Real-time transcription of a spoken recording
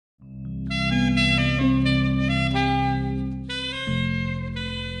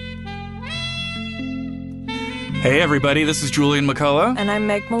Hey everybody, this is Julian McCullough. And I'm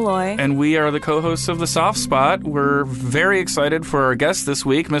Meg Malloy. And we are the co-hosts of The Soft Spot. We're very excited for our guest this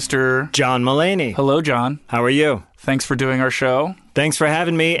week, Mr. John Mulaney. Hello, John. How are you? Thanks for doing our show. Thanks for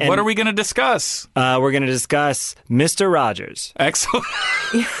having me. And what are we going to discuss? We're going to discuss Mr. Rogers. Excellent.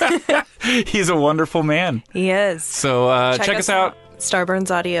 He's a wonderful man. He is. So check us out. Starburns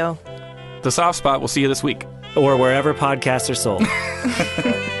Audio. The Soft Spot. We'll see you this week. Or wherever podcasts are sold.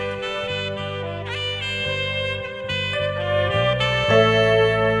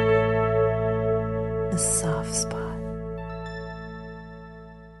 The Soft Spot.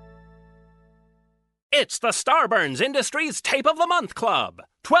 It's the Starburns Industries Tape of the Month Club.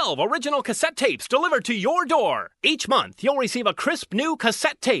 12 original cassette tapes delivered to your door. Each month, you'll receive a crisp new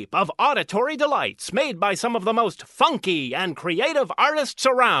cassette tape of auditory delights made by some of the most funky and creative artists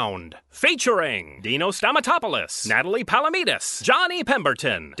around. Featuring Dino Stamatopoulos, Natalie Palamides, Johnny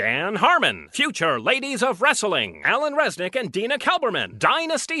Pemberton, Dan Harmon, future Ladies of Wrestling, Alan Resnick and Dina Kelberman,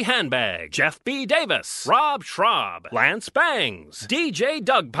 Dynasty Handbag, Jeff B. Davis, Rob Schraub, Lance Bangs, DJ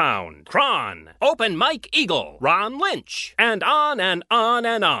Doug Pound, Kron, Open Mike Eagle, Ron Lynch, and on and on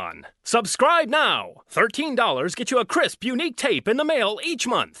and on. Subscribe now. $13 gets you a crisp, unique tape in the mail each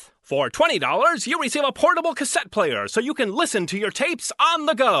month. For $20, you receive a portable cassette player so you can listen to your tapes on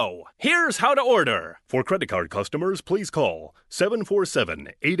the go. Here's how to order. For credit card customers, please call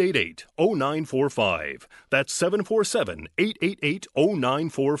 747-888-0945. That's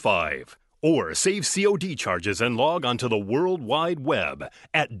 747-888-0945. Or save COD charges and log onto the World Wide Web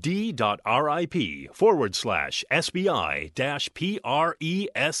at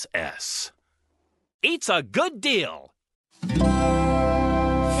d.rip/SBI-PRESS. It's a good deal.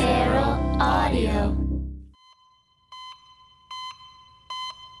 Feral Audio.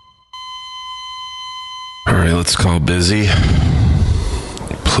 All right, let's call Busy.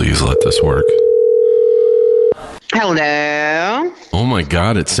 Please let this work. Hello. Oh my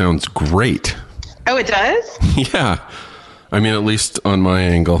God, it sounds great. Oh, it does? Yeah. I mean, at least on my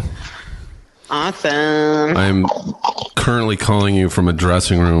angle. Awesome. I'm currently calling you from a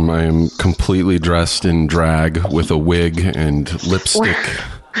dressing room. I am completely dressed in drag with a wig and lipstick.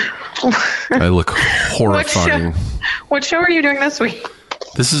 I look horrifying. What show are you doing this week?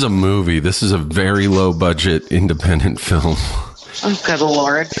 This is a movie. This is a very low budget independent film. Oh, good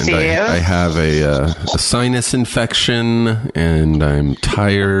Lord, Steve. I have a sinus infection, and I'm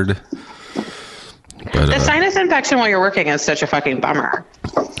tired. But, the sinus infection while you're working is such a fucking bummer.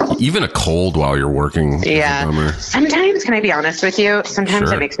 Even a cold while you're working is a bummer. Sometimes, can I be honest with you? Sometimes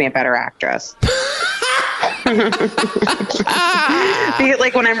Sure. it makes me a better actress.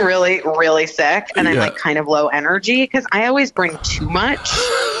 Like when I'm really, really sick and I'm like kind of low energy, because I always bring too much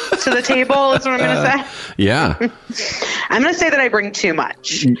to the table, is what I'm going to say. Yeah. I'm going to say that I bring too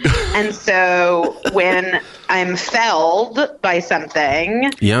much. And so when I'm felled by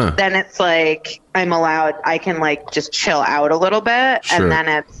something, then it's like I'm allowed, I can like just chill out a little bit. Sure.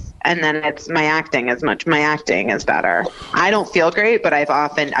 And then it's my acting is better. I don't feel great, but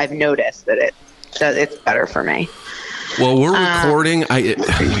I've noticed that it's better for me. Well, we're recording. I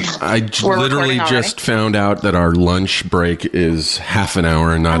literally just found out that our lunch break is half an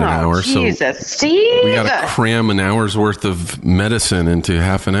hour and not an hour. Jesus, so Steve. We got to cram an hour's worth of medicine into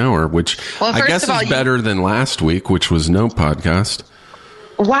half an hour, which I guess is better than last week, which was no podcast.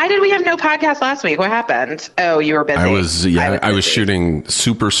 Why did we have no podcast last week? What happened? Oh, you were busy. I was shooting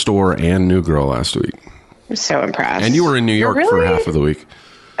Superstore and New Girl last week. I'm so impressed. And you were in New York for half of the week.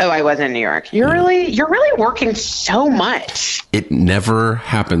 Oh, I was in New York. You're really working so much. It never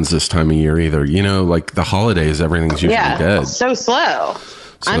happens this time of year either. You know, like the holidays, everything's usually dead. So slow.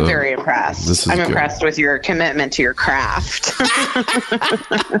 So I'm very impressed. I'm impressed with your commitment to your craft.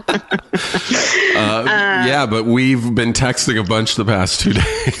 But we've been texting a bunch the past 2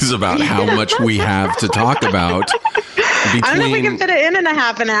 days about how much we have to talk about. I don't know if we can fit it in a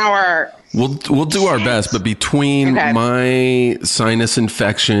half an hour. We'll do our best, but between my sinus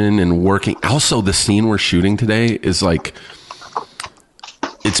infection and working, also the scene we're shooting today is like,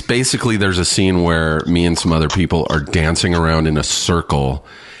 it's basically there's a scene where me and some other people are dancing around in a circle,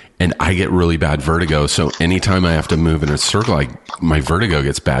 and I get really bad vertigo. So anytime I have to move in a circle, my vertigo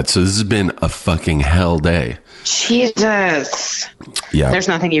gets bad. So this has been a fucking hell day. Jesus. Yeah. There's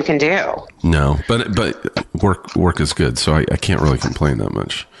nothing you can do. No, but work is good, so I can't really complain that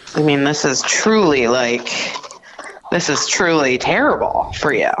much. I mean, this is truly terrible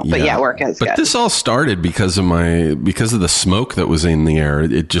for you. But work is good. But this all started because of the smoke that was in the air.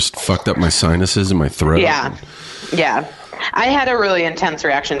 It just fucked up my sinuses and my throat. Yeah. Yeah. I had a really intense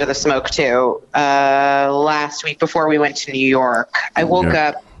reaction to the smoke too. Last week before we went to New York, I woke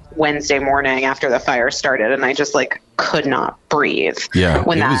up Wednesday morning after the fire started, and I just like could not breathe. Yeah,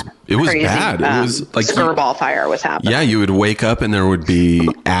 when it was crazy, bad. It was like skirball fire was happening. Yeah, you would wake up and there would be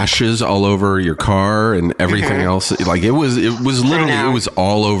ashes all over your car and everything else. Like it was literally it was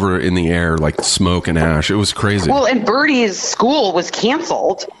all over in the air, like smoke and ash. It was crazy. Well, and Birdie's school was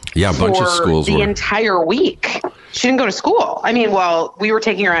canceled. Yeah, a bunch of schools the were. entire week. She didn't go to school. I mean, well, we were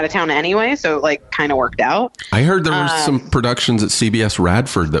taking her out of town anyway, so it, like, kind of worked out. I heard there were some productions at CBS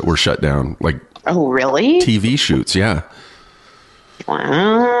Radford that were shut down. Like, oh, really? TV shoots, yeah.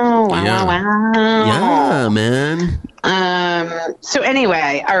 Wow, Yeah, man. So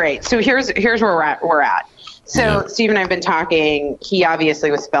anyway, all right. So here's where we're at. So Steve and I have been talking. He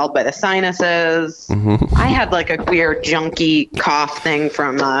obviously was spelled by the sinuses. Mm-hmm. I had like a weird junky cough thing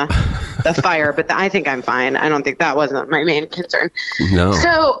from the fire, but I think I'm fine. I don't think that wasn't my main concern. No.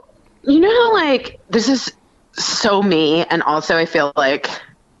 So, you know how like this is so me, and also I feel like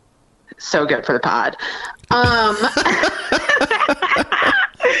so good for the pod.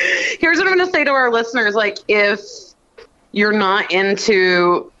 Here's what I'm going to say to our listeners. Like, if you're not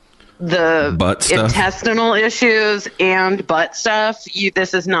into the butt stuff, intestinal issues and butt stuff,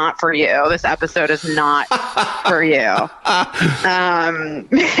 this is not for you. This episode is not for you.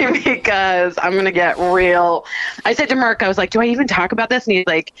 Because I'm going to get real. I said to Mark, I was like, do I even talk about this? And he's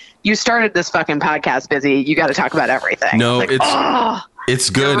like, you started this fucking podcast, Busy. You got to talk about everything. No, like,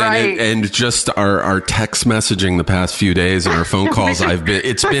 it's good, right. and just our text messaging the past few days and our phone calls,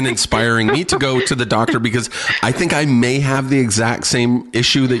 it's been inspiring me to go to the doctor because I think I may have the exact same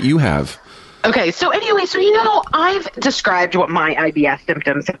issue that you have. Okay, so anyway, I've described what my IBS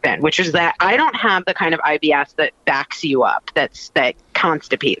symptoms have been, which is that I don't have the kind of IBS that backs you up, that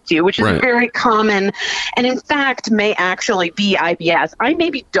constipates you, which is very common, and in fact may actually be IBS. I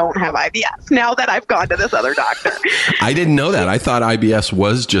maybe don't have IBS now that I've gone to this other doctor. I didn't know that. I thought IBS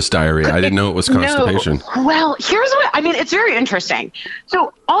was just diarrhea. I didn't know it was constipation. No. Well, it's very interesting.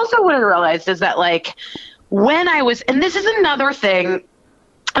 So also what I realized is that like when I was, and this is another thing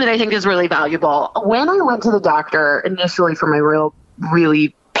that I think is really valuable. When I went to the doctor initially for my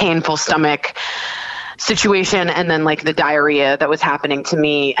really painful stomach situation and then like the diarrhea that was happening to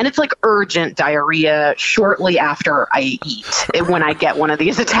me, and it's like urgent diarrhea shortly after I eat when I get one of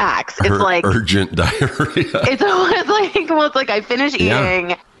these attacks. It's like urgent diarrhea. It's like I finish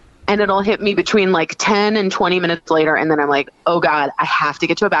eating and it'll hit me between like 10 and 20 minutes later, and then I'm like, oh God, I have to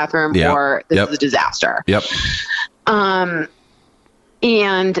get to a bathroom or this is a disaster. Yep.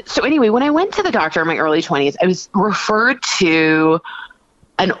 And so anyway, when I went to the doctor in my early 20s, I was referred to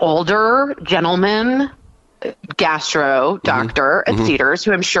an older gentleman, gastro doctor at Cedars,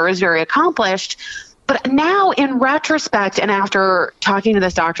 who I'm sure is very accomplished. But now in retrospect, and after talking to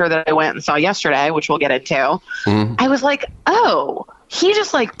this doctor that I went and saw yesterday, which we'll get into, I was like, oh, he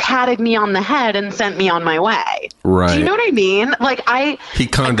just like patted me on the head and sent me on my way. Right. Do you know what I mean? Like he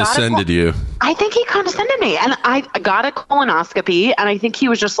condescended you. I think he condescended me, and I got a colonoscopy, and I think he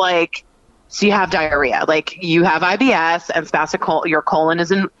was just like, so you have diarrhea, like you have IBS and spastic your colon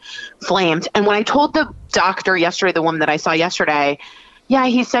is inflamed. And when I told the doctor yesterday, the woman that I saw yesterday,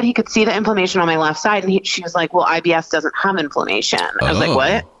 he said he could see the inflammation on my left side, and she was like, well, IBS doesn't have inflammation. I was like,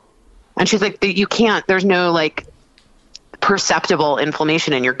 what? And she's like, you can't, there's no like perceptible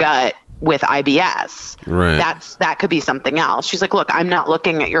inflammation in your gut with IBS. Right. That could be something else. She's like, look, I'm not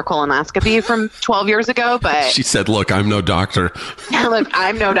looking at your colonoscopy from 12 years ago, but she said, look, I'm no doctor. Look,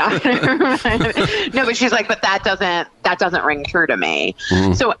 I'm no doctor. No, but she's like, but that doesn't ring true to me.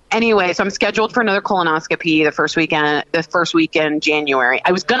 So anyway, so I'm scheduled for another colonoscopy the first week in January.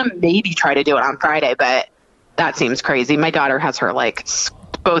 I was going to maybe try to do it on Friday, but that seems crazy. My daughter has her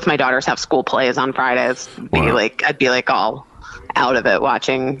both my daughters have school plays on Fridays. I'd be like all out of it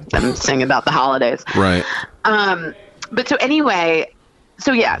watching them sing about the holidays. Right. But so anyway,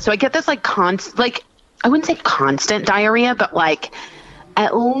 so I get this I wouldn't say constant diarrhea, but like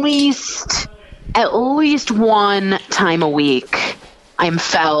at least one time a week, I'm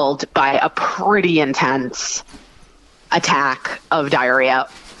felled by a pretty intense attack of diarrhea,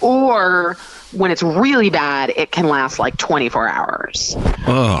 or when it's really bad, it can last like 24 hours.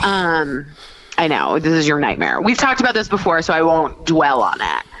 I know, this is your nightmare. We've talked about this before, so I won't dwell on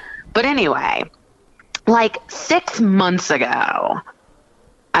it. But anyway, like 6 months ago,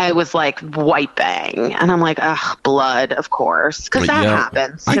 I was like wiping, and I'm like, ugh, blood, of course, because that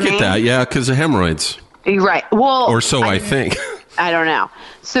happens to me. I get that, yeah, because of hemorrhoids. Right. Well, or so I think. I don't know.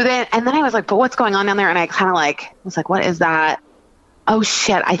 So then I was like, but what's going on down there? And I kind of was like, what is that? Oh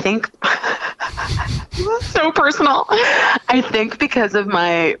shit, I think so personal. I think because of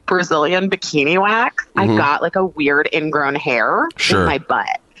my Brazilian bikini wax, I got like a weird ingrown hair in my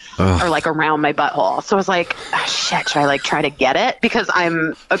butt. or like around my butthole. So I was like, oh, shit, should I like try to get it? Because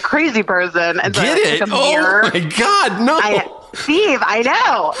I'm a crazy person. And so Get I it? took a mirror. Oh my God, no. Steve, I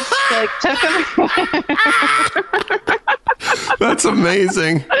know. So I took a That's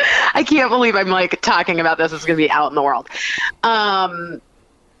amazing. I can't believe I'm like talking about this. It's going to be out in the world.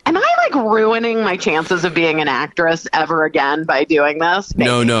 Am I like ruining my chances of being an actress ever again by doing this? Maybe.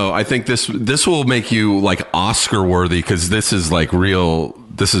 No. I think this will make you like Oscar worthy because this is like real.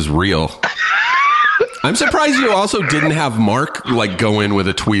 This is real. I'm surprised you also didn't have Mark like go in with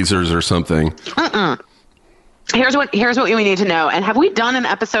a tweezers or something. Here's what we need to know. And have we done an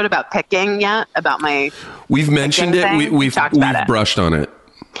episode about picking yet? About my We've mentioned it. Thing? We've brushed on it.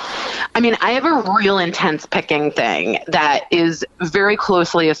 I mean, I have a real intense picking thing that is very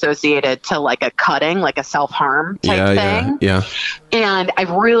closely associated to like a cutting, like a self-harm type thing. Yeah. And I've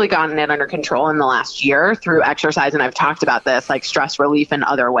really gotten it under control in the last year through exercise. And I've talked about this, like stress relief in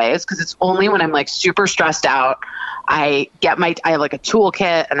other ways, because it's only when I'm like super stressed out, I have like a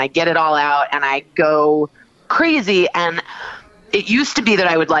toolkit and I get it all out and I go crazy. And it used to be that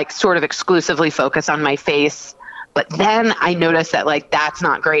I would like sort of exclusively focus on my face. But then I noticed that like that's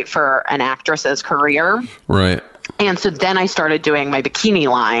not great for an actress's career. Right. And so then I started doing my bikini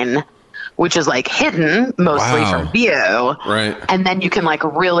line, which is like hidden mostly from view. Right. And then you can like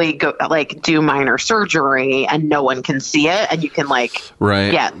really go like do minor surgery and no one can see it. And you can like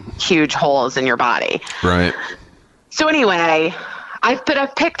get huge holes in your body. Right. So anyway, I've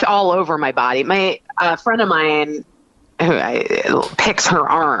picked all over my body. My friend of mine who picks her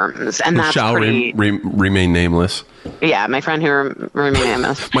arms, and that's shall remain nameless. Yeah, my friend who remain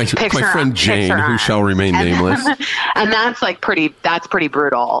nameless. my friend Jane, who shall remain nameless. And that's like pretty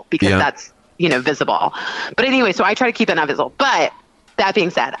brutal because that's visible. But anyway, so I try to keep it not visible. But that being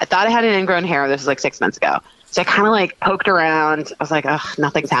said, I thought I had an ingrown hair. This was like 6 months ago. So I kind of like poked around. I was like, oh,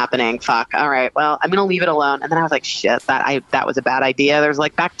 nothing's happening. Fuck. All right. Well, I'm going to leave it alone. And then I was like, shit, that was a bad idea. There's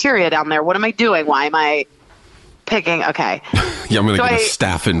like bacteria down there. What am I doing? Why am I picking? Okay. Yeah, I'm going to get a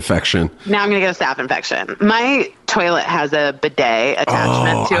staph infection. Now I'm going to get a staph infection. My toilet has a bidet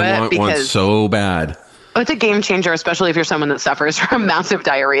attachment to it. I want one so bad. It's a game changer, especially if you're someone that suffers from massive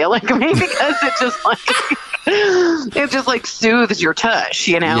diarrhea like me, because it just like soothes your tush,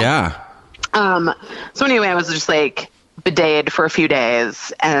 Yeah. So anyway, I was just like bideted for a few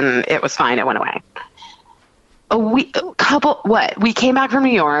days and it was fine. It went away. We came back from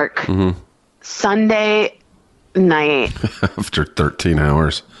New York Sunday night. After 13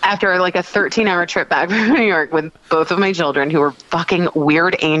 hours. After like a 13-hour trip back from New York with both of my children who were fucking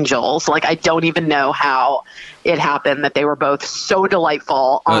weird angels. Like, I don't even know how it happened that they were both so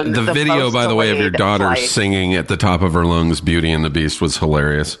delightful on the video, by the way, of your daughter singing at the top of her lungs, Beauty and the Beast, was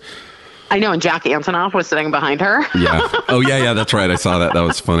hilarious. I know, and Jack Antonoff was sitting behind her. Yeah. Oh, yeah, that's right. I saw that. That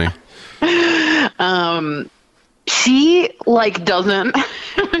was funny. She like doesn't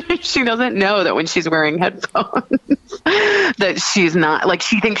know that when she's wearing headphones that she's not, like,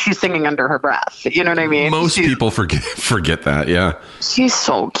 she thinks she's singing under her breath. You know what I mean? Most people forget that. Yeah. She's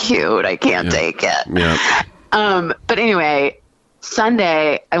so cute. I can't take it. Yeah. But anyway,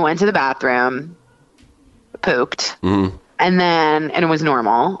 Sunday I went to the bathroom, pooped, and it was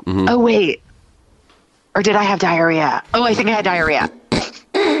normal. Oh wait, or did I have diarrhea? Oh, I think I had diarrhea.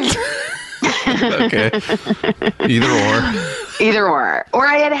 Okay. Either or. Or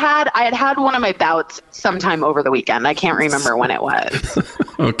I had had one of my bouts sometime over the weekend. I can't remember when it was.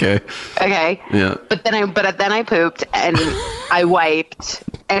 Okay. Yeah. But then I pooped and I wiped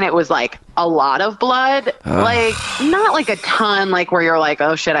and it was like a lot of blood. Like, not like a ton, like where you're like,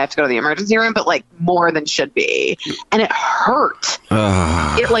 oh shit, I have to go to the emergency room, but like more than should be. And it hurt.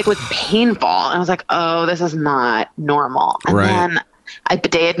 It like was painful. And I was like, oh, this is not normal. And then I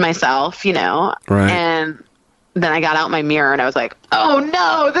bideted myself, and then I got out my mirror and I was like, oh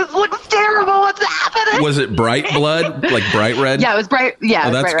no, this looks terrible. What's happening? Was it bright blood? Like bright red? Yeah, it was bright. Yeah.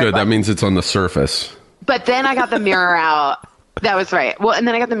 Oh, that's good. That means it's on the surface. But then I got the mirror out. That was right. Well, and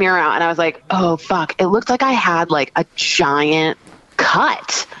then I got the mirror out and I was like, oh fuck. It looked like I had like a giant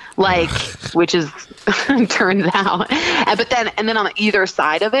cut, like, which is, turns out. And then on either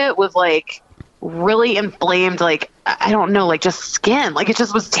side of it was like really inflamed, like, I don't know, like just skin. Like, it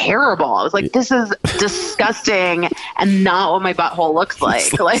just was terrible. I was like, this is disgusting and not what my butthole looks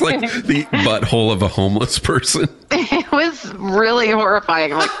like. It's like the butthole of a homeless person. It was really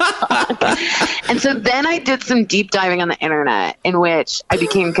horrifying. Like, and so then I did some deep diving on the internet in which I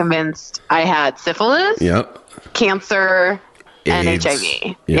became convinced I had syphilis, cancer, and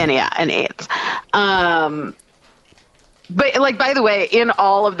HIV. And AIDS. But like, by the way, in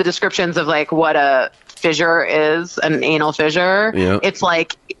all of the descriptions of like what a fissure is, an anal fissure, it's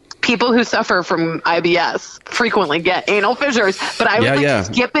like people who suffer from IBS frequently get anal fissures, but I was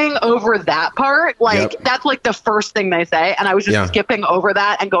skipping over that part. That's like the first thing they say. And I was just skipping over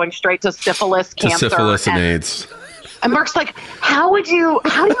that and going straight to syphilis, cancer. Syphilis and AIDS. And Mark's like, how do you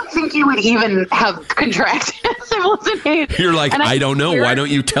think you would even have contracted syphilis and AIDS? You're like, I don't know. Why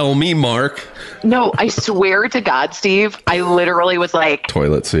don't you tell me, Mark? No, I swear to God, Steve, I literally was like...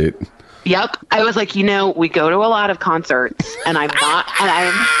 Toilet seat. Yep. I was like, we go to a lot of concerts and I'm not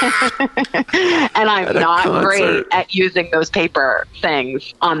great at using those paper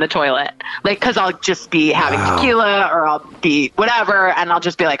things on the toilet. Like, cause I'll just be having tequila or I'll be whatever. And I'll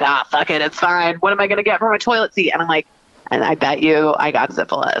just be like, fuck it. It's fine. What am I going to get from a toilet seat? And I'm like, and I bet you I got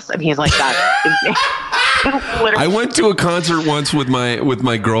syphilis. And he's like, I went to a concert once with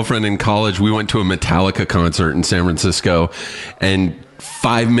my girlfriend in college. We went to a Metallica concert in San Francisco, and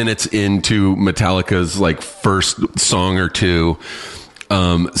 5 minutes into Metallica's like first song or two,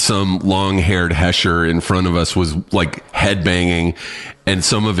 some long-haired Hesher in front of us was like headbanging, and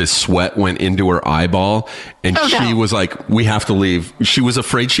some of his sweat went into her eyeball, and she was like, "We have to leave." She was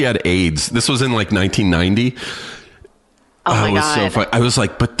afraid she had AIDS. This was in like 1990. Oh my God. So funny. I was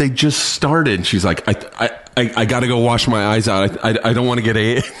like, but they just started. She's like, I got to go wash my eyes out. I don't want to get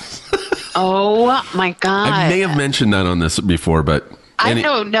AIDS. Oh my God. I may have mentioned that on this before, but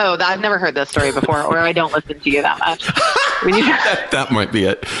no, I've never heard this story before, or I don't listen to you that much. That might be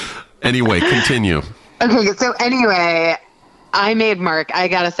it. Anyway, continue. Okay, so anyway, I made Mark. I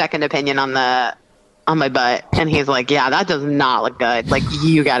got a second opinion on my butt, and he's like, "Yeah, that does not look good. Like,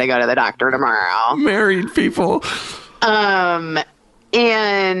 you got to go to the doctor tomorrow." Married people. And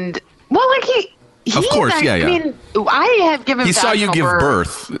well, like he of course, I mean, I have given. He saw you give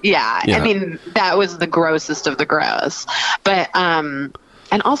birth. Yeah, I mean, that was the grossest of the gross, but and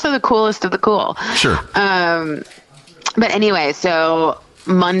also the coolest of the cool. Sure. But anyway, so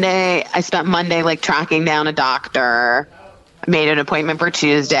I spent Monday like tracking down a doctor. Made an appointment for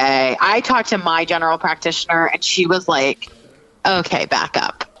Tuesday. I talked to my general practitioner, and she was like, "Okay, back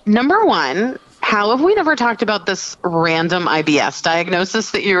up. Number one, how have we never talked about this random IBS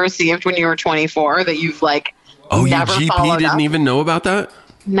diagnosis that you received when you were 24 that you've like never your GP followed didn't up? even know about that?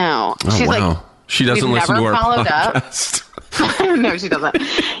 No. Oh, She's wow. like, she doesn't listen to our podcast. No, she doesn't.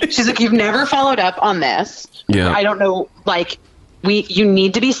 She's like, you've never followed up on this. Yeah. I don't know, like, you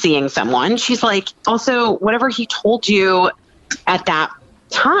need to be seeing someone. She's like, also, whatever he told you at that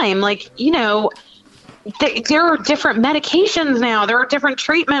time, like, there are different medications now. There are different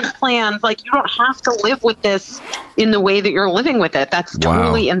treatment plans. Like, you don't have to live with this in the way that you're living with it. That's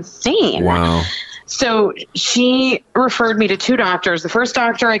totally insane. Wow. So she referred me to two doctors. The first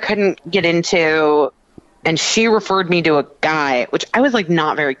doctor I couldn't get into, and she referred me to a guy, which I was like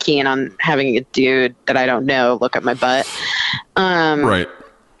not very keen on having a dude that I don't know look at my butt. Right.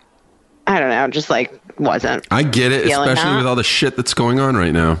 I don't know. Just like wasn't. I get it, especially with all the shit that's going on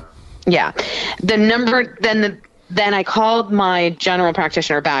right now. Yeah. Then I called my general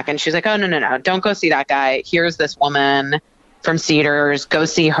practitioner back, and she's like, "Oh, no. Don't go see that guy. Here's this woman from Cedars. Go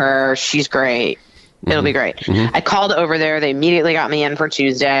see her. She's great. It'll be great." Mm-hmm. I called over there. They immediately got me in for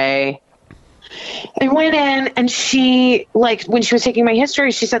Tuesday. I went in, and she, like, when she was taking my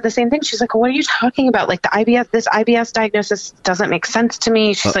history, she said the same thing. She's like, "What are you talking about? Like, this IBS diagnosis doesn't make sense to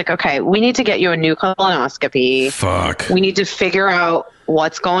me." She's like, "Okay, we need to get you a new colonoscopy. Fuck. We need to figure out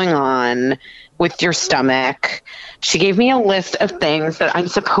what's going on with your stomach." She gave me a list of things that I'm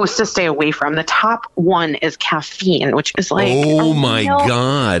supposed to stay away from. The top one is caffeine, which is like, oh my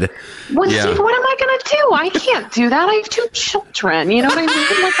God. Well, Steve, what am I going to do? I can't do that. I have two children. You know what I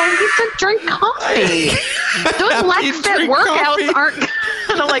mean? Like, I need to drink coffee. Those LexFit workouts aren't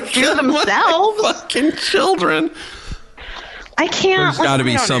going to like do themselves. Fucking children. I can't. There's got to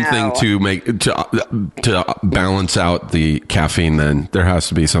be something to balance out the caffeine. Then there has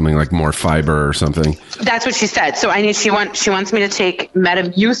to be something like more fiber or something. That's what she said. So she wants me to take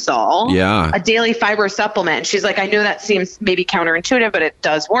Metamucil, a daily fiber supplement. And she's like, I know that seems maybe counterintuitive, but it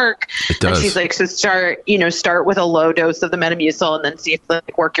does work. It does. And she's like, so start with a low dose of the Metamucil, and then see if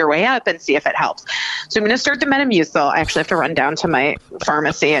work your way up and see if it helps. So I'm going to start the Metamucil. I actually have to run down to my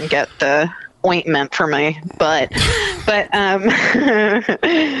pharmacy and get the ointment for my butt. But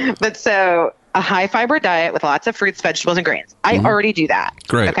so a high fiber diet with lots of fruits, vegetables, and grains. I already do that.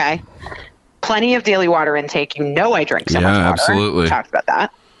 Great. Okay. Plenty of daily water intake. I drink so much water. Absolutely. We talked about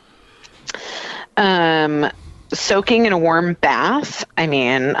that. Soaking in a warm bath. I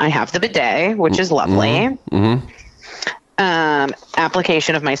mean, I have the bidet, which is lovely. Mm-hmm.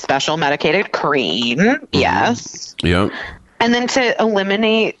 Application of my special medicated cream. Mm-hmm. Yes. Yep. And then to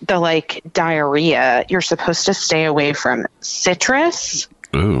eliminate the diarrhea, you're supposed to stay away from citrus,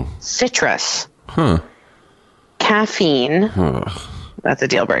 Ooh. Citrus. Huh. Caffeine. That's a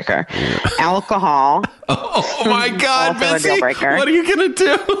deal breaker. Yeah. Alcohol. Oh my God, also Missy. A deal breaker. What are you going to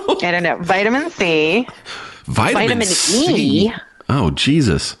do? I don't know. Vitamin C. Vitamin C. E. Oh,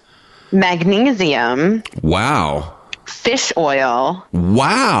 Jesus. Magnesium. Wow. Fish oil.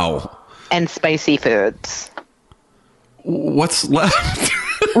 Wow. And spicy foods. What's left?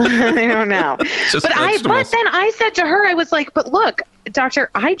 I don't know. But then I said to her, I was like, but look, doctor,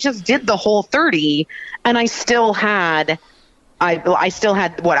 I just did the whole 30 and I still had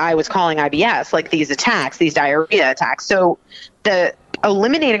what I was calling IBS, like these attacks, these diarrhea attacks. So the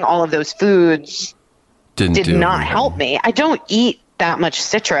eliminating all of those foods did not help me. I don't eat that much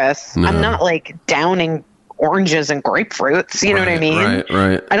citrus. No. I'm not like downing oranges and grapefruits. You know what I mean?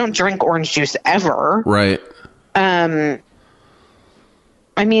 Right. I don't drink orange juice ever. Right.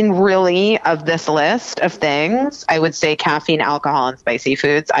 I mean, really, of this list of things, I would say caffeine, alcohol, and spicy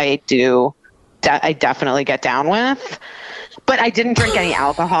foods. I definitely get down with. But I didn't drink any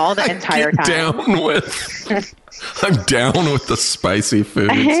alcohol the entire time. I'm down with the spicy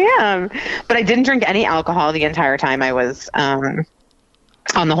foods. I am. But I didn't drink any alcohol the entire time I was on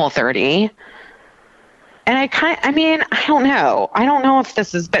the whole 30. And I don't know. I don't know if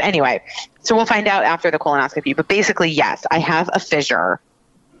this is, but anyway. So we'll find out after the colonoscopy. But basically, yes, I have a fissure.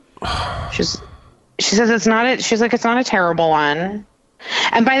 She says it's not a terrible one.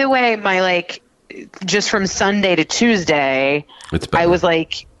 And by the way, my just from Sunday to Tuesday, I was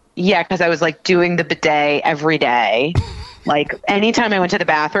because I was doing the bidet every day. Anytime I went to the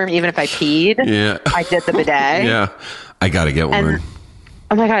bathroom, even if I peed, I did the bidet. Yeah, I got to get one.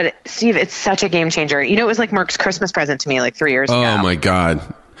 Oh my God, Steve, it's such a game changer. You know, it was like Merck's Christmas present to me 3 years ago. Oh my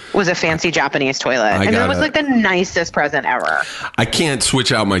God. Was a fancy Japanese toilet. And it was the nicest present ever. I can't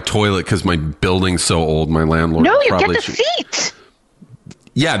switch out my toilet because my building's so old. My landlord No, you probably get the seat.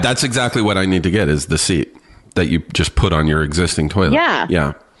 Yeah, that's exactly what I need to get is the seat that you just put on your existing toilet.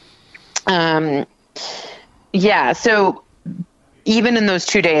 Yeah. Yeah. So even in those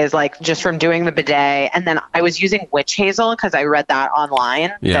 2 days, just from doing the bidet, and then I was using witch hazel because I read that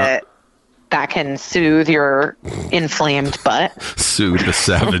online that can soothe your inflamed butt. Soothe the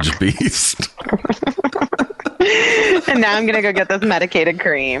savage beast. And now I'm going to go get this medicated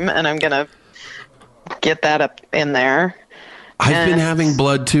cream and I'm going to get that up in there. I've been having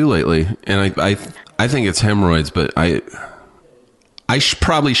blood too lately, and I think it's hemorrhoids, but I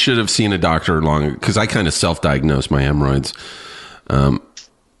probably should have seen a doctor longer because I kind of self-diagnosed my hemorrhoids. But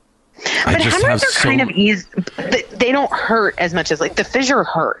hemorrhoids are kind of easy. They don't hurt as much as the fissure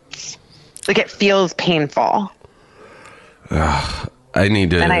hurts. It feels painful. I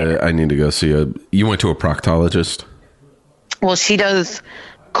need to go see you went to a proctologist? Well, she does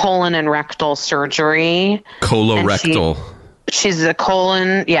colon and rectal surgery. Colorectal. She's a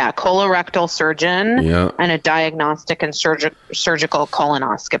colorectal surgeon and a diagnostic and surgical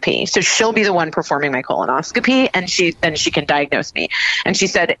colonoscopy. So she'll be the one performing my colonoscopy, and she can diagnose me. And she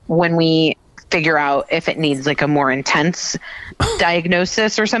said when we figure out if it needs a more intense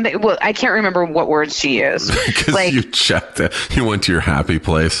diagnosis or something. Well, I can't remember what words she used. Because you checked it. You went to your happy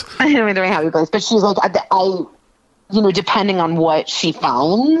place. I went to my happy place. But she's depending on what she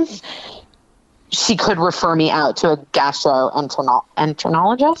finds, she could refer me out to a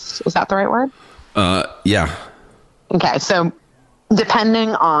gastroenterologist. Is that the right word? Yeah. Okay, so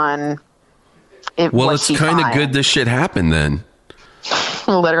depending on it's kind of good this shit happened then.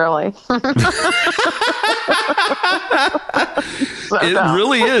 Literally. It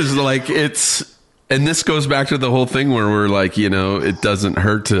really is and this goes back to the whole thing where we're it doesn't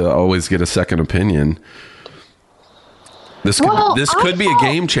hurt to always get a second opinion. This could be a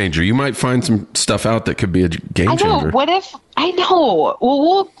game changer. You might find some stuff out that could be a game changer. What if Well,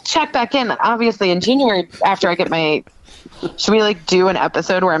 we'll check back in obviously in January after I get my. Should we do an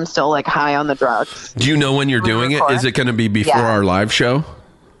episode where I'm still high on the drugs? Do you know when you're doing it? Is it going to be before our live show?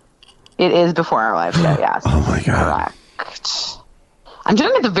 It is before our live show. Yes. Oh my God. Correct. I'm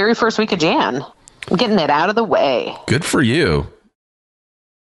doing it the very first week of Jan. I'm getting it out of the way. Good for you.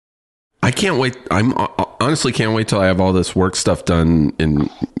 I can't wait. Honestly can't wait till I have all this work stuff done in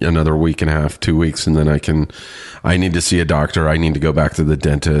another week and a half, 2 weeks. And then I need to see a doctor. I need to go back to the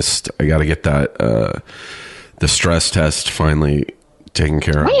dentist. I got to get that, the stress test finally taken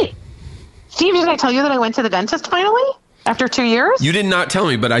care of. Wait, Steve, did I tell you that I went to the dentist finally after 2 years? You did not tell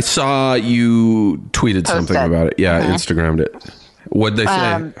me, but I saw you tweeted something about it. Yeah, Instagrammed it. What'd they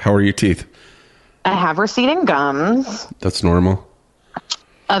say? How are your teeth? I have receding gums. That's normal.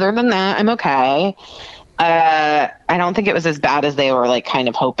 Other than that, I'm okay. I don't think it was as bad as they were like kind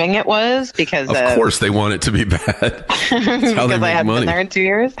of hoping it was because of course they want it to be bad. That's how they because I make haven't money. been there in 2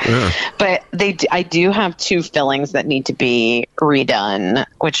 years. Yeah. But I do have 2 fillings that need to be redone,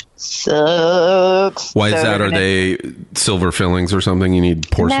 which sucks. Why is So that? they're Are gonna- they silver fillings or something? You need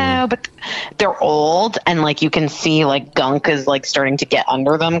porcelain? No, but they're old and like you can see like gunk is like starting to get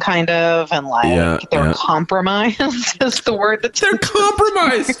under them kind of, and like they're compromised is the word that's They're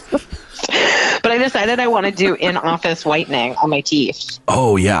compromised. But I decided I want to do in-office whitening on my teeth.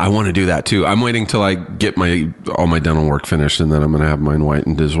 Oh yeah, I want to do that too. I'm waiting till I get all my dental work finished, and then I'm going to have mine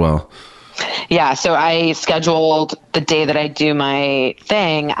whitened as well. Yeah, so I scheduled the day that I do my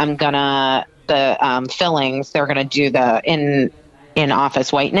thing. I'm gonna the fillings. They're gonna do the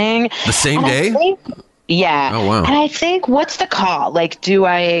in-office whitening The same And day? Yeah. Oh, wow. And I think, what's the call? Like, do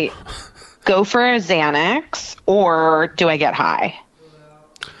I go for a Xanax or do I get high?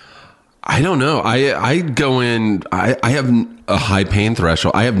 I don't know. I go in. I have a high pain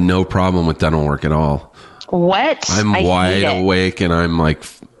threshold. I have no problem with dental work at all. What? I'm I wide hate it. awake, and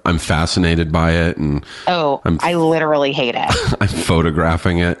I'm fascinated by it, and I literally hate it. I'm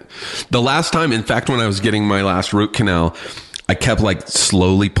photographing it. The last time, in fact, when I was getting my last root canal, I kept like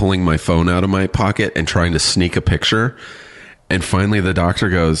slowly pulling my phone out of my pocket and trying to sneak a picture. And finally, the doctor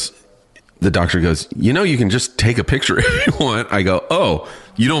goes, you know, you can just take a picture if you want. I go, oh,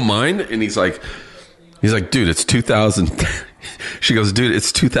 you don't mind? And he's like, dude, it's 2000. She goes, dude,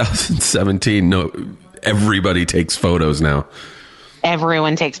 it's 2017. No, everybody takes photos now.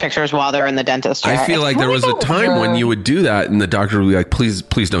 Everyone takes pictures while they're in the dentist chair. I feel like there was a time when you would do that, and the doctor would be like, please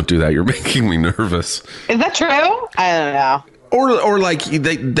don't do that. You're making me nervous. Is that true? I don't know. Or like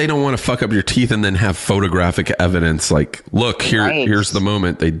they don't want to fuck up your teeth and then have photographic evidence. Like, look, here's the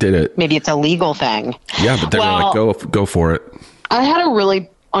moment they did it. Maybe it's a legal thing. Yeah, but they were like, go for it. I had a really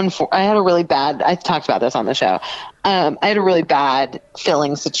bad. I talked about this on the show. I had a really bad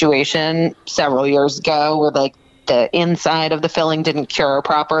filling situation several years ago, where like the inside of the filling didn't cure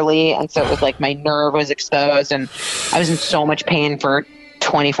properly, and so it was like my nerve was exposed, and I was in so much pain for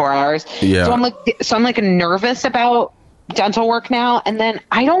 24 hours. Yeah. So I'm like nervous about dental work now, and then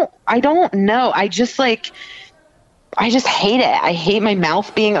I don't know. I just hate it. I hate my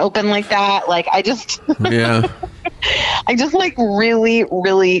mouth being open like that. Like I just like really,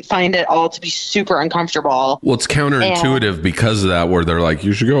 really find it all to be super uncomfortable. Well, it's counterintuitive because of that, where they're like,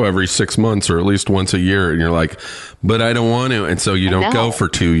 you should go every 6 months or at least once a year. And you're like, but I don't want to. And so you don't go for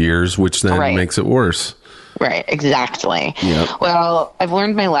 2 years, which then makes it worse. Right. Exactly. Yep. Well, I've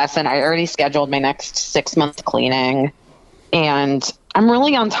learned my lesson. I already scheduled my next 6-month cleaning, and I'm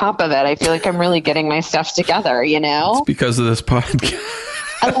really on top of it. I feel like I'm really getting my stuff together, you know? It's because of this podcast.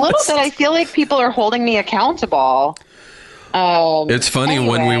 A little bit. I feel like people are holding me accountable. It's funny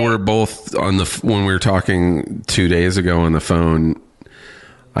when we were both when we were talking 2 days ago on the phone,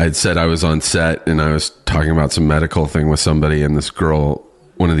 I had said I was on set and I was talking about some medical thing with somebody, and this girl,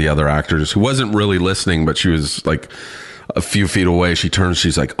 one of the other actors who wasn't really listening, but she was like a few feet away, she turns,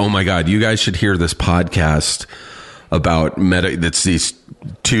 she's like, oh my God, you guys should hear this podcast about that's these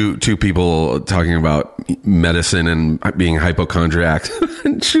two people talking about medicine and being hypochondriacs.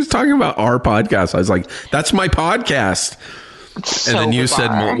 And she was talking about our podcast. I was like, that's my podcast. So and then you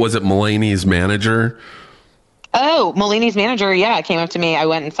said, was it Mulaney's manager? Oh, Mulaney's manager. Yeah, came up to me. I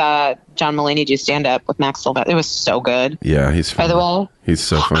went and saw John Mulaney do stand up with Max Sylvester. It was so good. Yeah, he's funny. By the way, he's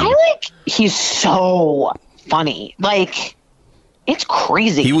so funny. He's so funny. Like, it's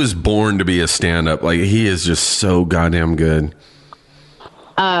crazy. He was born to be a stand-up. Like, he is just so goddamn good.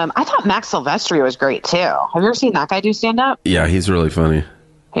 I thought Max Silvestri was great too. Have you ever seen that guy do stand-up? Yeah, he's really funny.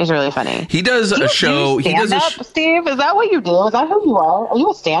 He's really funny. He does a show. He does stand-up, Steve? Is that what you do? Is that who you are? Are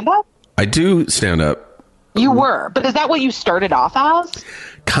you a stand-up? I do stand-up. You were, but is that what you started off as?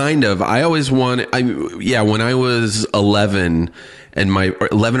 Kind of. I always wanted. When I was 11 or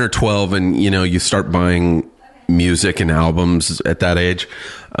 11 or 12, and you start buying music and albums at that age.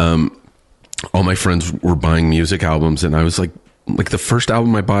 All my friends were buying music albums, and I was like the first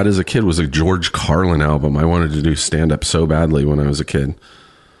album I bought as a kid was a George Carlin album. I wanted to do stand-up so badly when I was a kid.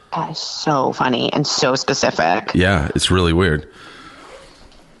 That is so funny and so specific. Yeah, it's really weird.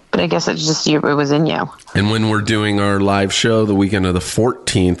 But I guess it's just it was in you. And when we're doing our live show the weekend of the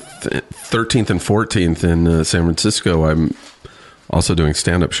 13th and 14th in San Francisco, I'm also doing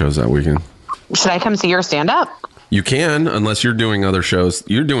stand-up shows that weekend. Should I come see your stand-up? You can, unless you're doing other shows.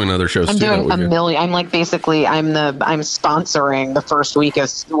 You're doing other shows too. I'm doing a million. I'm like basically I'm sponsoring the first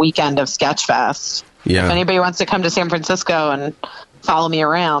weekend of Sketchfest. Yeah. If anybody wants to come to San Francisco and follow me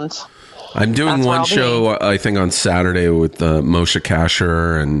around. I'm doing one show, I think, on Saturday with Moshe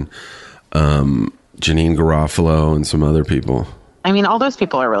Kasher and Janine Garofalo and some other people. I mean, all those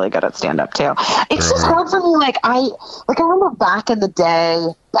people are really good at stand-up too. It's just hard for me. I remember back in the day,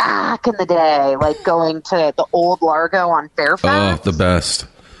 like going to the old Largo on Fairfax. Oh, the best.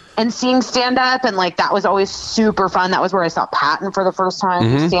 And seeing stand-up, and like that was always super fun. That was where I saw Patton for the first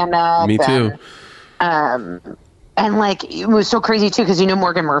time stand-up. Me too. And like it was so crazy too, because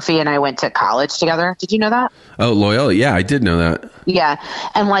Morgan Murphy and I went to college together. Did you know that? Oh, Loyola. Yeah, I did know that. Yeah.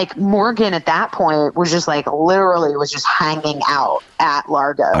 And like Morgan at that point was just like literally was just hanging out at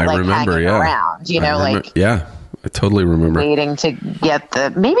Largo. I like remember, hanging around, yeah, I totally remember. Waiting to get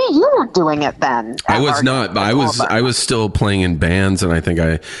maybe you were doing it then. I was not, but I was still playing in bands, and I think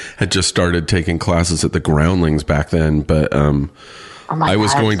I had just started taking classes at the Groundlings back then, but I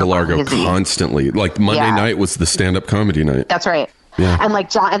was going to Largo constantly. Like Monday night was the stand-up comedy night. That's right. Yeah. And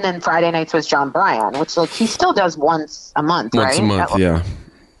like and then Friday nights was John Bryan, which like he still does once a month, right? Once a month, yeah.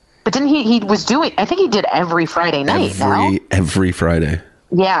 But didn't he was doing, I think he did every Friday night Every Friday.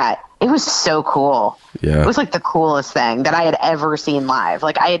 Yeah. It was so cool. Yeah. It was like the coolest thing that I had ever seen live.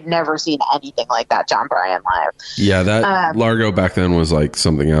 Like I had never seen anything like that John Bryan live. Yeah, that Largo back then was like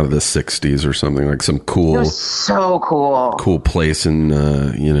something out of the 60s or something, like some cool. It was so cool. Cool place in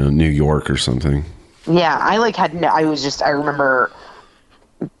New York or something. Yeah, I remember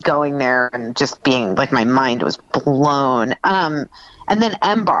going there and just being like my mind was blown. And then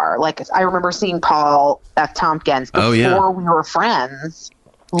M-Bar, like I remember seeing Paul F. Tompkins before we were friends.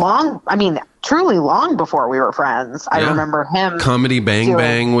 Truly long before we were friends. I remember him. Comedy Bang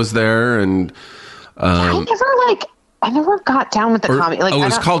Bang was there, and I never got down with the comedy. Like, it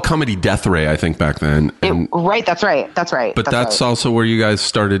was called Comedy Death Ray, I think, back then. Right, that's right. But that's also where you guys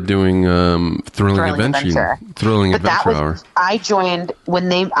started doing Thrilling Adventure. Thrilling Adventure Hour. I joined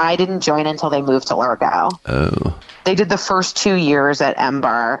I didn't join until they moved to Largo. Oh. They did the first 2 years at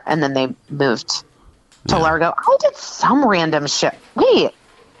M-Bar, and then they moved to Largo. I did some random shit. Wait.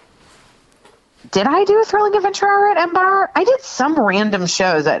 Did I do a Thrilling Adventure Hour at M-Bar? I did some random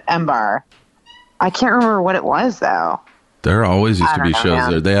shows at M-Bar. I can't remember what it was, though. There always used to be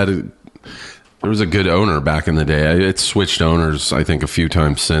shows there. There was a good owner back in the day. It switched owners, I think, a few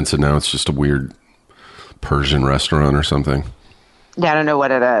times since, and now it's just a weird Persian restaurant or something. Yeah, I don't know what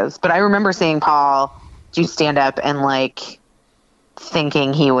it is. But I remember seeing Paul do stand-up and, like,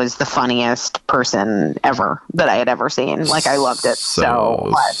 thinking he was the funniest person ever that I had ever seen. Like, I loved it so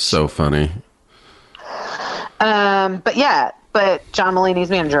much. So funny. But John Mulaney's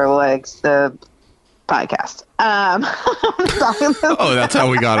Manager likes the podcast. Oh, that's how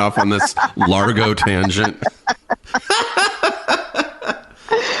we got off on this Largo tangent.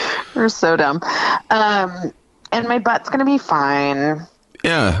 We're so dumb. And my butt's going to be fine.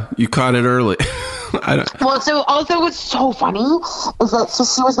 Yeah, you caught it early. So also what's so funny is that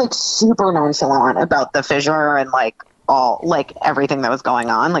she was like super nonchalant about the fissure and like all like everything that was going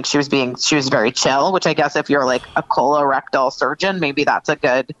on. Like she was very chill, which I guess if you're like a colorectal surgeon, maybe that's a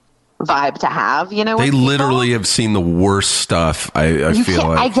good vibe to have, They literally have seen the worst stuff. I feel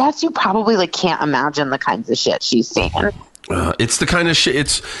like. I guess you probably like can't imagine the kinds of shit she's seen. It's the kind of shit.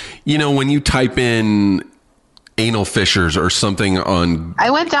 It's when you type in anal fissures or something on. I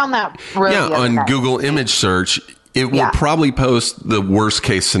went down that road. Yeah, on Google image search, it will probably post the worst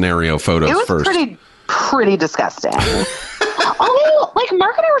case scenario photos first. It was pretty disgusting. Although, like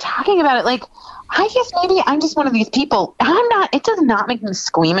Mark and I were talking about it, like I guess maybe I'm just one of these people. It does not make me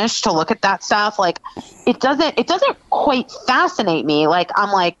squeamish to look at that stuff. Like it doesn't quite fascinate me. Like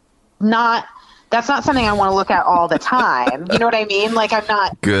I'm like that's not something I want to look at all the time. You know what I mean? Like I'm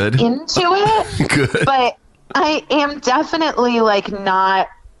not good into it. Good. But I am definitely like not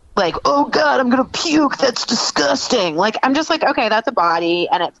like, oh God, I'm going to puke. That's disgusting. Like, I'm just like, okay, that's a body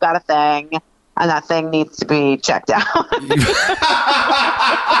and it's got a thing and that thing needs to be checked out.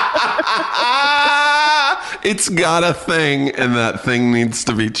 It's got a thing and that thing needs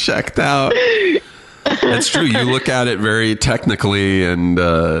to be checked out. It's true. You look at it very technically and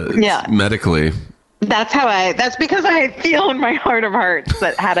medically. That's because I feel in my heart of hearts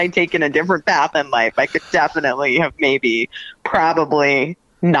that had I taken a different path in life, I could definitely have probably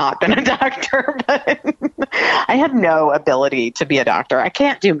not been a doctor, but I had no ability to be a doctor. I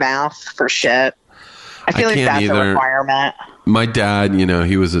can't do math for shit. I feel like that's a requirement. My dad,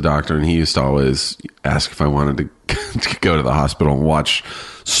 he was a doctor and he used to always ask if I wanted to go to the hospital and watch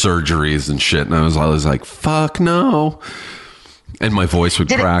surgeries and shit. And I was always like, fuck no. And my voice would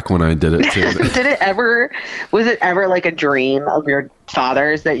crack when I did it too. Was it ever like a dream of your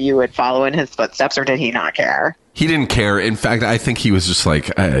father's that you would follow in his footsteps, or did he not care? He didn't care. In fact, I think he was just like,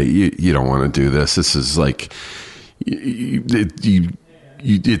 you don't want to do this. This is like, you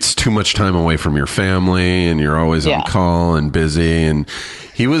it's too much time away from your family, and you're always on call and busy. And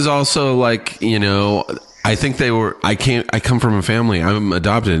he was also like, you know, I think I come from a family, I'm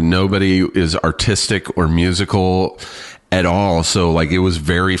adopted. Nobody is artistic or musical at all. So like, it was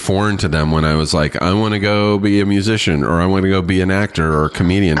very foreign to them when I was like, I want to go be a musician, or I want to go be an actor or a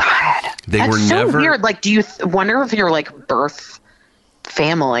comedian. God, that's so never weird. Like, do you wonder if your like birth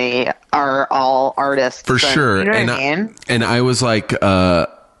family are all artists? For sure. You know what I mean? And I was like,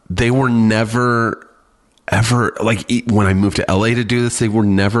 they were never ever like, when I moved to LA to do this, they were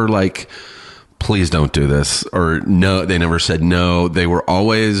never like, please don't do this, or no. They never said no. They were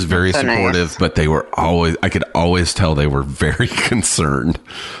always very supportive, nice. But they were always, I could always tell they were very concerned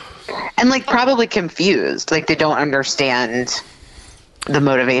and like probably confused. Like they don't understand the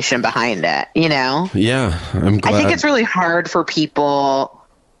motivation behind it, you know? Yeah. I'm glad. I think it's really hard for people.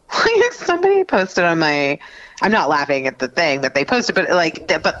 Somebody posted on I'm not laughing at the thing that they posted, but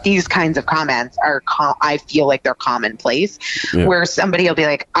but these kinds of comments are, I feel like they're commonplace, where somebody will be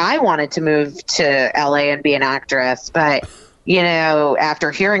like, I wanted to move to LA and be an actress, but you know,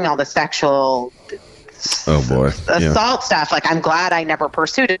 after hearing all the sexual assault stuff, like, I'm glad I never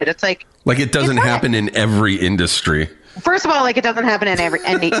pursued it. It's like it doesn't happen in every industry. First of all, like, it doesn't happen in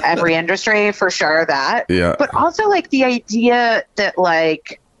every industry, for sure, that. Yeah. But also, like, the idea that,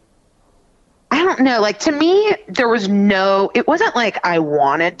 like, I don't know, like, to me, it wasn't like I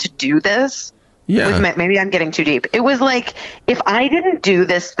wanted to do this. Yeah. Maybe I'm getting too deep. It was like, if I didn't do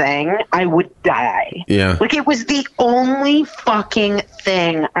this thing, I would die. Yeah. Like, it was the only fucking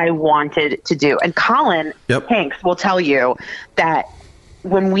thing I wanted to do. And Colin Hanks will tell you that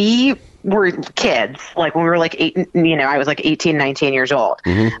when we were kids, like when we were like I was like 18, 19 years old.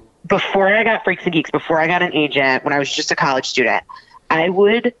 Mm-hmm. Before I got Freaks and Geeks, before I got an agent, when I was just a college student, I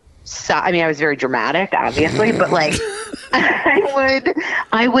would, I was very dramatic, obviously, but like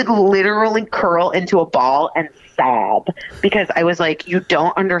I would literally curl into a ball and sob, because I was like, you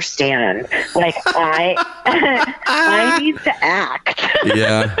don't understand. Like, I need to act.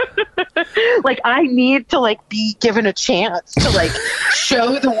 Yeah. Like, I need to like be given a chance to like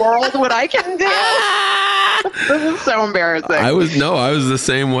show the world what I can do. This is so embarrassing. I was the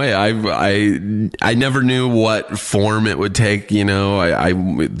same way. I never knew what form it would take. You know, I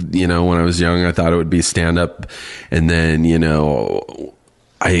when I was young, I thought it would be stand up, and then, you know,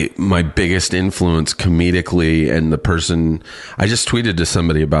 my biggest influence comedically, and the person I just tweeted to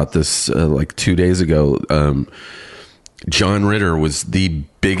somebody about this like 2 days ago. John Ritter was the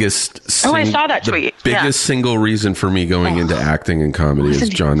biggest. I saw that tweet. Biggest single reason for me going into acting and comedy is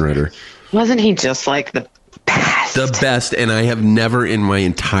John Ritter. Wasn't he just like the best? The best, and I have never in my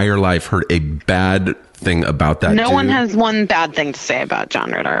entire life heard a bad thing about that. No one has one bad thing to say about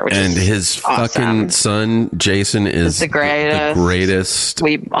John Ritter, and his awesome. Fucking son Jason is the greatest.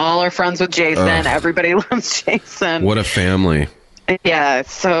 We all are friends with Jason. Everybody loves Jason. What a family. Yeah,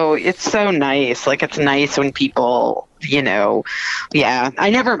 so it's so nice. Like, it's nice when people, you know, I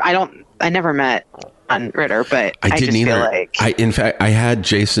never met on Ritter, but I didn't either. Feel like, in fact, I had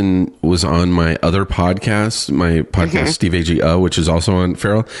Jason was on my other podcast, Steve A.G.O., which is also on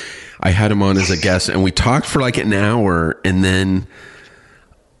Feral. I had him on as a guest, and we talked for like an hour, and then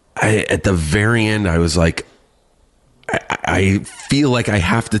at the very end, I was like, I feel like I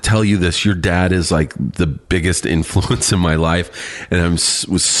have to tell you this. Your dad is like the biggest influence in my life, and I was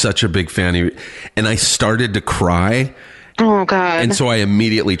such a big fan of you. And I started to cry. Oh God! And so I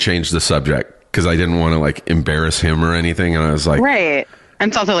immediately changed the subject, because I didn't want to like embarrass him or anything. And I was like, right. And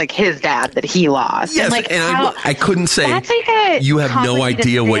it's also like his dad that he lost. Yes, and I couldn't say, you have no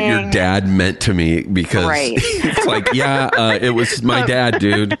idea what your dad meant to me, because it's like, it was my dad,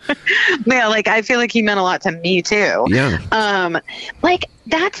 dude. Yeah, like, I feel like he meant a lot to me too. Yeah. Like,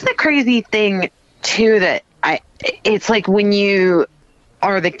 that's the crazy thing too, that it's like when you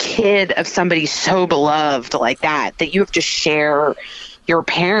are the kid of somebody so beloved like that you have to share your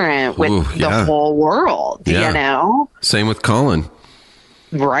parent with the whole world, you know? Same with Colin.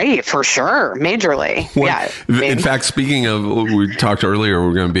 Right, for sure. Majorly. In fact, speaking of, we talked earlier,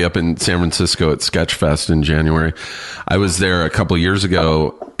 we're going to be up in San Francisco at Sketchfest in January. I was there a couple years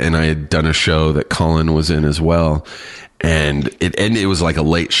ago, and I had done a show that Colin was in as well. And it was like a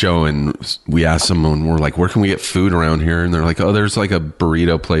late show, and we asked someone, we're like, where can we get food around here? And they're like, oh, there's like a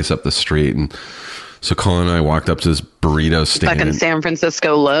burrito place up the street. And so Colin and I walked up to this burrito stand. Fucking San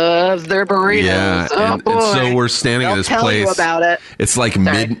Francisco loves their burritos. Yeah, and so we're standing at this place. Tell you about it. It's like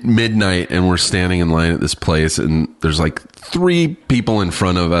midnight, and we're standing in line at this place, and there's like 3 people in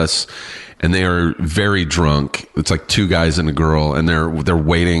front of us, and they are very drunk. It's like 2 guys and a girl, and they're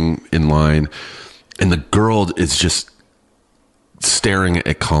waiting in line, and the girl is just staring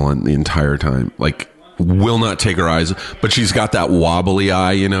at Colin the entire time. Like, will not take her eyes, but she's got that wobbly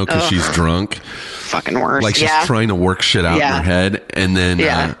eye, you know, because she's drunk. Fucking worse. Like, she's trying to work shit out in her head, and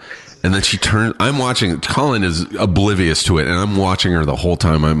then she turns. I'm watching. Colin is oblivious to it, and I'm watching her the whole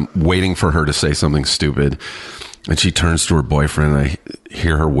time. I'm waiting for her to say something stupid, and she turns to her boyfriend, and I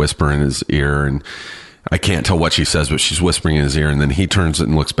hear her whisper in his ear, and I can't tell what she says, but she's whispering in his ear, and then he turns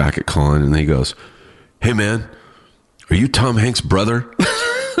and looks back at Colin, and he goes, "Hey, man, are you Tom Hanks' brother?"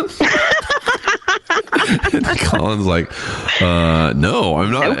 And Colin's like, "No,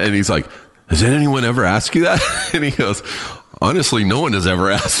 I'm not." Nope. And he's like, "Has anyone ever asked you that?" And he goes, "Honestly, no one has ever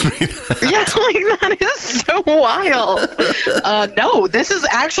asked me that." Yeah, like, that is so wild. No, this is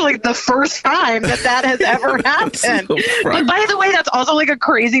actually the first time that has ever happened. So but by the way, that's also like a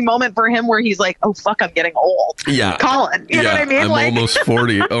crazy moment for him where he's like, "Oh, fuck, I'm getting old." Yeah. Colin, you know what I mean? I'm like, almost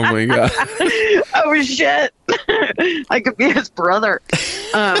 40. Oh, my God. Oh, shit. I could be his brother.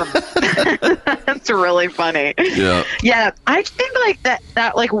 That's really funny. Yeah. Yeah, I think like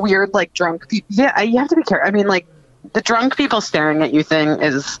that like weird like drunk people. Yeah, you have to be careful. I mean, like, the drunk people staring at you thing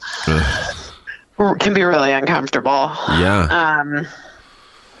can be really uncomfortable. Yeah.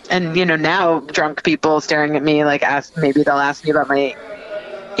 And you know, now drunk people staring at me like maybe they'll ask me about my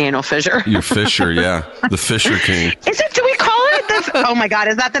anal fissure. Your fissure, yeah. The Fissure King. Do we call it this? Oh my God,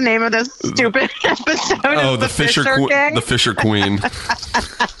 is that the name of this stupid episode? Oh, the Fissure King? The Fissure Queen.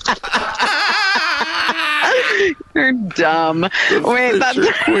 You're dumb. Wait, that's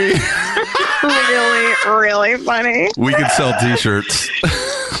really, really funny. We could sell t-shirts.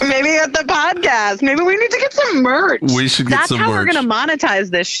 Maybe at the podcast. Maybe we need to get some merch. We should get some merch. That's how we're going to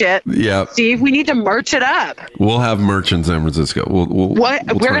monetize this shit. Yeah. Steve, we need to merch it up. We'll have merch in San Francisco. We're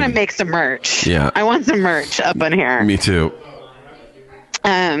going to make some merch. Yeah. I want some merch up in here. Me too.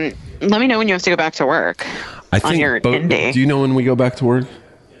 Let me know when you have to go back to work. I think. Do you know when we go back to work?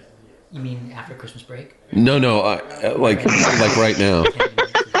 You mean after Christmas break? No, like right now.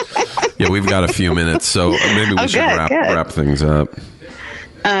 Yeah, we've got a few minutes, so maybe we should wrap things up.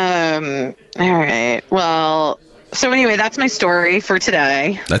 All right. Well, so anyway, that's my story for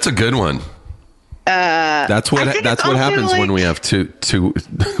today. That's a good one. That's what happens when we have two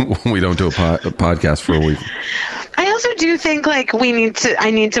when we don't do a podcast for a week. I also do think like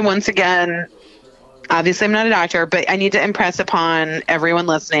I need to once again, obviously I'm not a doctor, but I need to impress upon everyone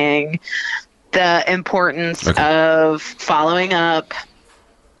listening the importance of following up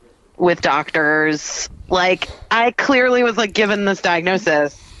with doctors. Like, I clearly was like given this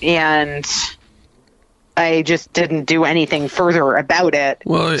diagnosis and I just didn't do anything further about it.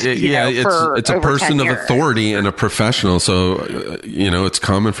 Well, it's a person of authority and a professional. So, it's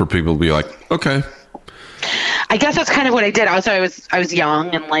common for people to be like, okay. I guess that's kind of what I did. Also, I was young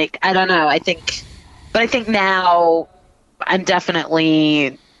and like, I don't know. I think now I'm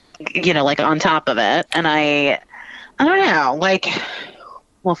definitely, like on top of it. And I don't know, like,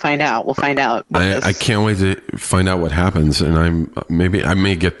 we'll find out. I can't wait to find out what happens. And I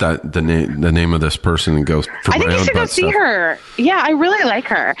may get the name of this person and go for my own. I think you should go see her. Yeah, I really like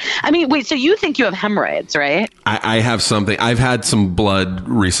her. I mean, wait, so you think you have hemorrhoids, right? I have something. I've had some blood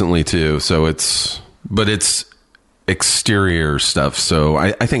recently too. So it's exterior stuff. So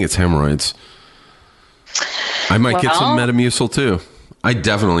I think it's hemorrhoids. I might get some Metamucil too. I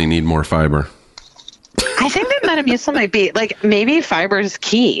definitely need more fiber. I think that Metamucil might be like, maybe fiber is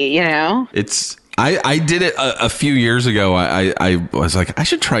key, It's I did it a few years ago. I was like, I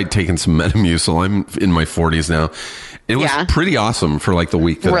should try taking some Metamucil. I'm in my 40s now. It was pretty awesome for like the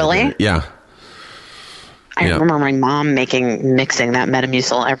week. Really? Yeah. I remember my mom mixing that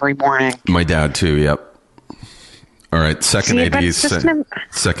Metamucil every morning. My dad too. Yep. All right, second AD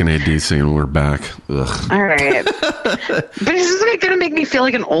scene. We're back. Ugh. All right, but is this going to make me feel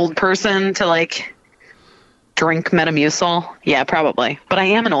like an old person to like drink Metamucil? Yeah, probably. But I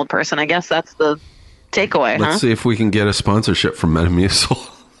am an old person. I guess that's the takeaway. Let's see if we can get a sponsorship from Metamucil.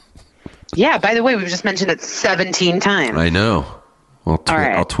 Yeah. By the way, we've just mentioned it 17 times. I know.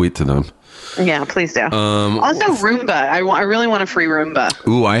 I'll tweet to them. Yeah, please do. Also, Roomba. I really want a free Roomba.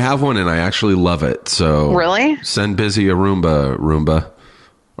 Ooh, I have one and I actually love it. So really, send Busy a Roomba.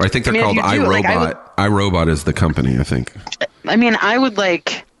 Or I think they're called iRobot. iRobot is the company, I think. I mean, I would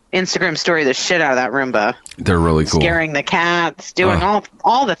like Instagram story the shit out of that Roomba. They're really cool. Scaring the cats, doing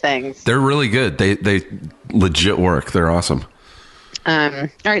all the things. They're really good. They legit work. They're awesome. All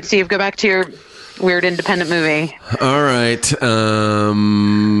right, Steve, go back to your weird independent movie. All right.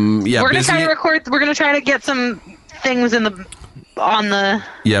 Yeah, we're gonna try to record. We're gonna try to get some things on the.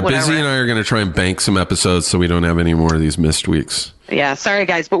 Yeah, whatever. Busy and I are gonna try and bank some episodes so we don't have any more of these missed weeks. Yeah, sorry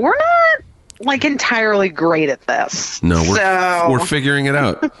guys, but like entirely great at this. No, we're figuring it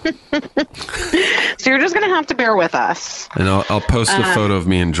out. So you're just going to have to bear with us. And I'll post a photo of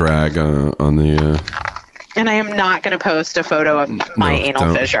me in drag on the... And I am not going to post a photo of my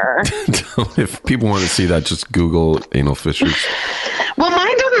anal fissure. If people want to see that, just Google anal fissures. Well,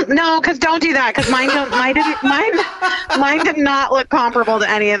 mine doesn't. No, because don't do that. Because mine did not look comparable to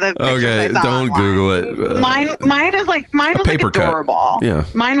any of the. Okay, don't Google it. Mine was like adorable. Cut. Yeah,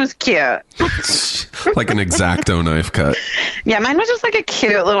 mine was cute. Like an X-Acto knife cut. Yeah, mine was just like a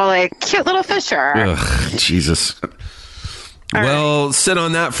cute little fissure. Ugh, Jesus. Well, sit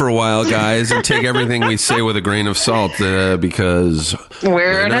on that for a while, guys, and take everything we say with a grain of salt, because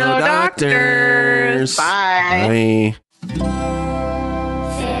we're no doctors. Bye.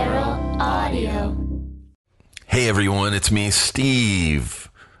 Feral Audio. Hey, everyone, it's me,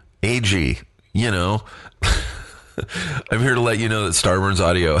 Steve. AG, you know. I'm here to let you know that Starburns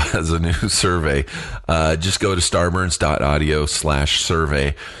Audio has a new survey. Just go to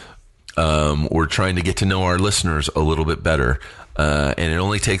starburns.audio/survey. We're trying to get to know our listeners a little bit better. And it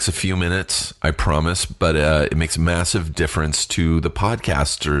only takes a few minutes, I promise, but it makes a massive difference to the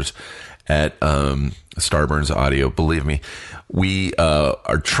podcasters at Starburns Audio. Believe me, we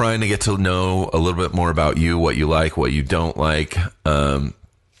are trying to get to know a little bit more about you, what you like, what you don't like,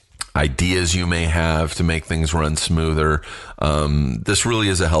 ideas you may have to make things run smoother. This really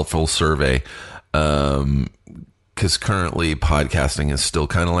is a helpful survey. Because currently podcasting is still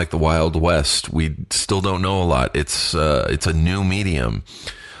kind of like the Wild West. We still don't know a lot. It's a new medium.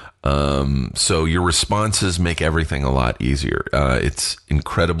 So your responses make everything a lot easier. It's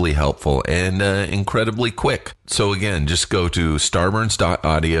incredibly helpful and incredibly quick. So again, just go to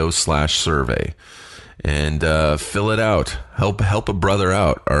starburns.audio/survey and fill it out. Help a brother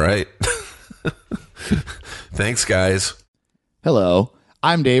out, all right? Thanks, guys. Hello.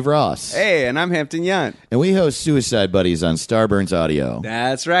 I'm Dave Ross. Hey, and I'm Hampton Yount. And we host Suicide Buddies on Starburns Audio.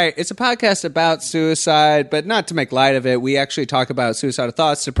 That's right. It's a podcast about suicide, but not to make light of it. We actually talk about suicidal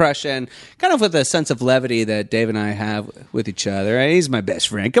thoughts, depression, kind of with a sense of levity that Dave and I have with each other. He's my best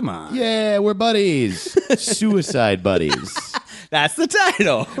friend. Come on. Yeah, we're buddies. Suicide Buddies. That's the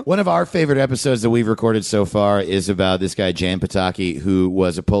title. One of our favorite episodes that we've recorded so far is about this guy, Jan Potocki, who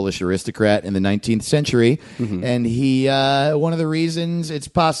was a Polish aristocrat in the 19th century. Mm-hmm. And he, one of the reasons it's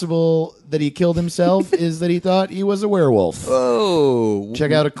possible that he killed himself is that he thought he was a werewolf. Oh.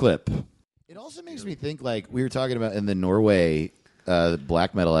 Check out a clip. It also makes me think, like, we were talking about in the Norway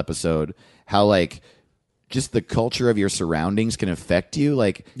black metal episode, how, like, just the culture of your surroundings can affect you.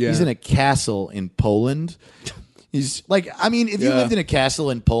 Like, he's in a castle in Poland. He's like, I mean, if you lived in a castle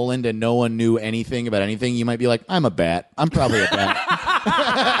in Poland and no one knew anything about anything, you might be like, I'm a bat. I'm probably a bat.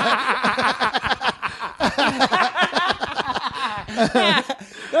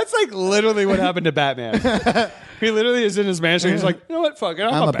 That's like literally what happened to Batman. He literally is in his mansion. He's like, you know what? Fuck it.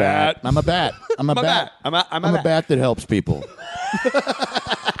 I'm a bat. I'm a bat. I'm a bat. I'm a bat that helps people.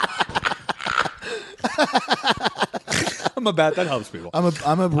 I'm a bat that helps people. I'm a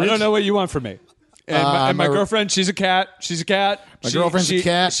I don't know what you want from me. And my girlfriend, she's a cat. She's a cat. My girlfriend's a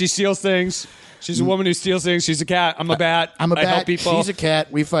cat. She steals things. She's a woman who steals things. She's a cat. I'm a bat. I'm a bat. I help people. She's a cat.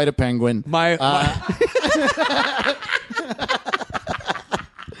 We fight a penguin.